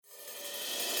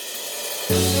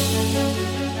Hello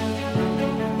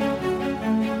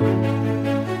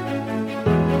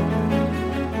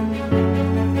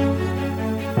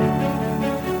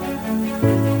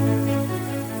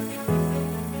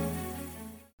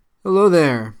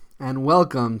there, and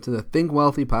welcome to the Think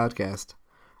Wealthy podcast.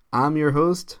 I'm your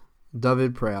host,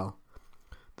 David Prale.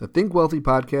 The Think Wealthy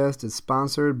podcast is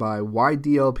sponsored by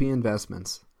YDLP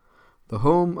Investments, the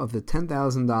home of the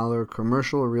 $10,000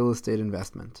 commercial real estate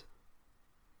investment.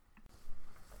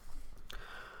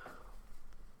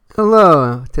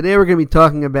 Hello, today we're going to be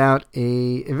talking about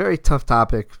a very tough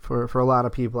topic for a lot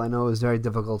of people. I know it's very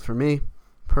difficult for me.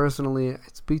 Personally, I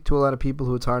speak to a lot of people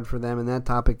who it's hard for them, and that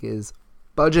topic is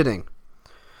budgeting.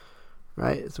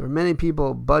 Right? So for many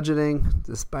people, budgeting,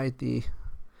 despite the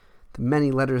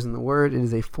many letters in the word, it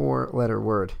is a 4-letter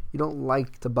word. You don't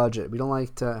like to budget. We don't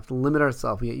like to have to limit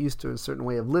ourselves. We get used to a certain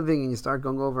way of living, and you start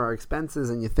going over our expenses,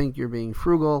 and you think you're being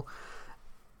frugal,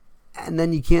 and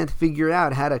then you can't figure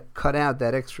out how to cut out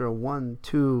that extra $1,000,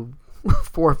 $2,000,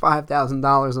 $4,000,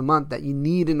 $5,000 a month that you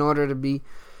need in order to be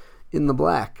in the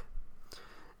black.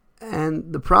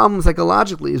 And the problem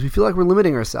psychologically is we feel like we're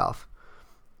limiting ourselves.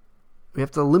 We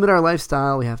have to limit our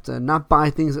lifestyle. We have to not buy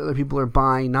things that other people are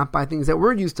buying, not buy things that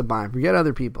we're used to buying. Forget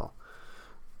other people.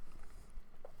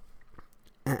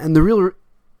 And the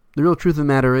real truth of the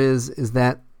matter is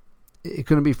that it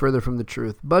couldn't be further from the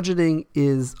truth. Budgeting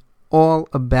is all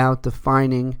about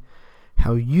defining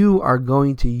how you are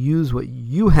going to use what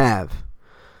you have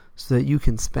so that you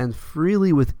can spend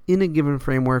freely within a given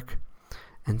framework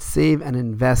and save and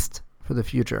invest for the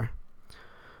future.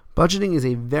 Budgeting is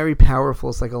a very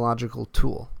powerful psychological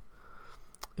tool.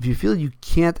 If you feel you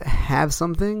can't have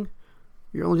something,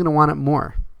 you're only going to want it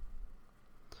more.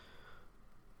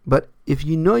 But if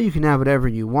you know you can have whatever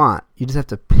you want, you just have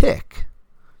to pick.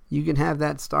 You can have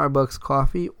that Starbucks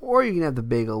coffee, or you can have the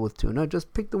bagel with tuna.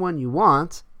 Just pick the one you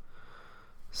want.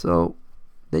 So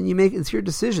then it's your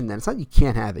decision then. It's not you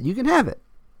can't have it. You can have it.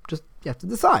 Just you have to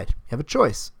decide. You have a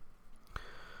choice.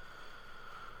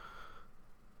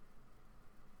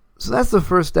 So that's the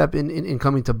first step in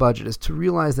coming to budget, is to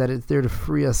realize that it's there to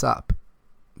free us up.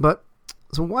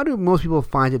 So why do most people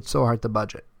find it so hard to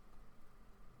budget?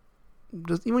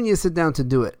 Just even when you sit down to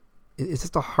do it, it's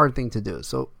just a hard thing to do.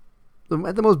 So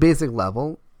at the most basic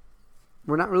level,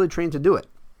 we're not really trained to do it.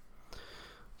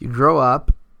 You grow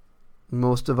up,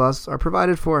 most of us are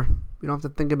provided for. You don't have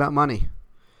to think about money.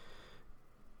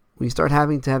 When you start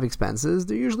having to have expenses,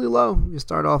 they're usually low. You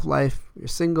start off life, you're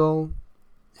single,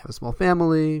 have a small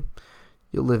family,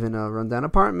 you live in a rundown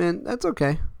apartment, that's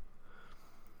okay.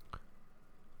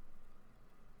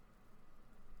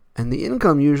 And the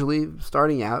income usually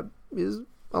starting out is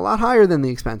a lot higher than the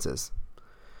expenses.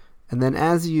 And then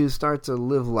as you start to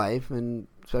live life and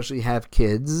especially have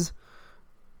kids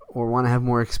or want to have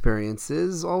more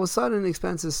experiences, all of a sudden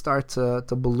expenses start to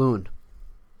balloon.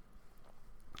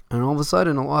 And all of a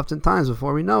sudden, oftentimes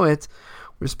before we know it,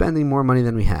 we're spending more money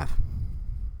than we have.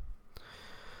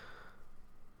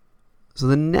 So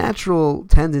the natural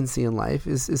tendency in life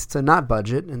is to not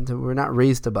budget, and we're not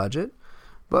raised to budget.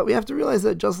 But we have to realize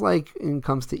that just like when it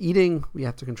comes to eating, we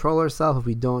have to control ourselves. If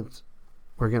we don't,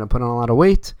 we're going to put on a lot of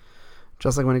weight.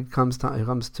 Just like when it comes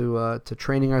to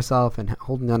training ourselves and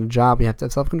holding down a job, we have to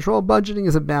have self-control. Budgeting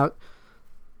is about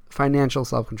financial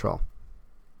self-control.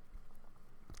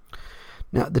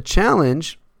 Now, the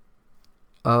challenge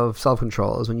of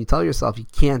self-control is when you tell yourself you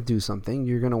can't do something,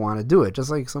 you're going to want to do it. Just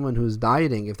like someone who's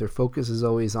dieting, if their focus is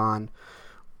always on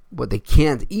what they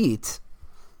can't eat,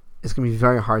 it's going to be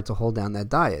very hard to hold down that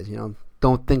diet.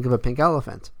 Don't think of a pink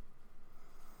elephant.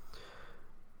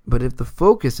 But if the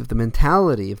focus, if the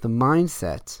mentality, if the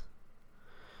mindset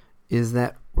is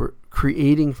that we're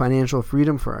creating financial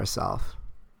freedom for ourselves,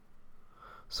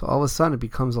 so all of a sudden it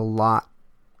becomes a lot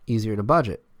easier to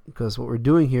budget. Because what we're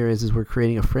doing here is we're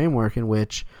creating a framework in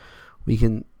which we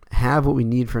can have what we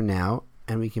need for now,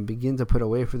 and we can begin to put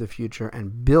away for the future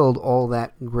and build all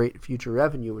that great future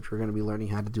revenue, which we're going to be learning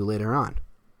how to do later on.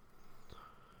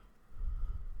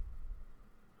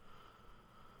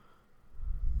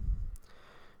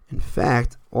 In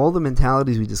fact, all the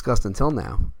mentalities we discussed until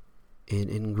now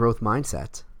in growth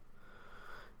mindset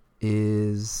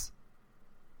it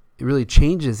really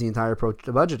changes the entire approach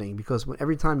to budgeting, because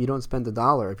every time you don't spend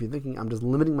 $1, if you're thinking, I'm just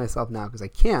limiting myself now because I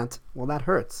can't, well, that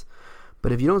hurts.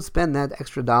 But if you don't spend that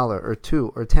extra $1 or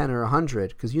 $2 or $10 or $100,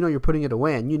 because you're putting it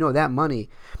away and that money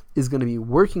is going to be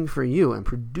working for you and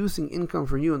producing income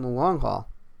for you in the long haul.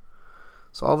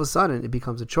 So all of a sudden it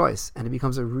becomes a choice, and it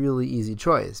becomes a really easy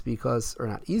choice or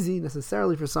not easy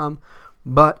necessarily for some,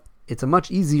 but it's a much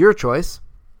easier choice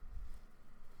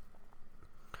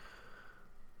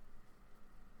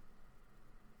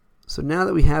So now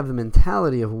that we have the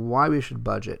mentality of why we should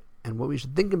budget and what we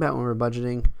should think about when we're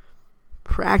budgeting,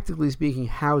 practically speaking,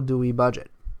 how do we budget?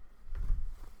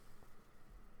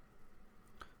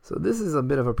 So this is a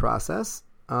bit of a process,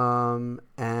 and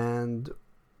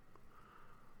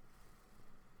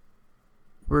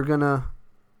we're gonna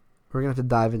have to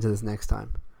dive into this next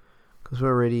time because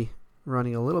we're already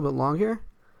running a little bit long here.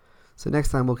 So next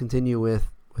time we'll continue with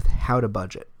how to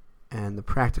budget and the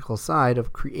practical side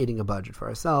of creating a budget for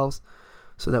ourselves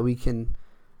so that we can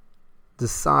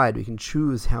decide, we can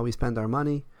choose how we spend our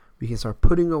money, we can start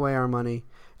putting away our money,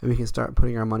 and we can start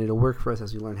putting our money to work for us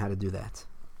as we learn how to do that.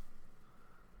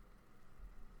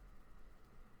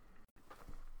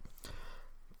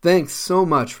 Thanks so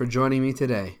much for joining me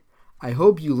today. I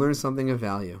hope you learned something of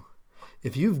value.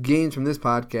 If you've gained from this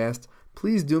podcast,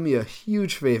 please do me a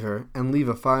huge favor and leave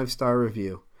a 5-star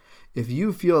review. If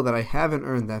you feel that I haven't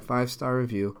earned that 5-star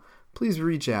review, please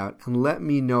reach out and let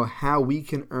me know how we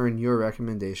can earn your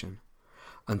recommendation.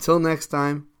 Until next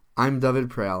time, I'm David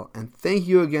Prell, and thank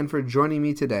you again for joining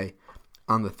me today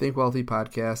on the Think Wealthy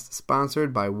podcast,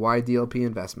 sponsored by YDLP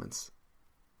Investments.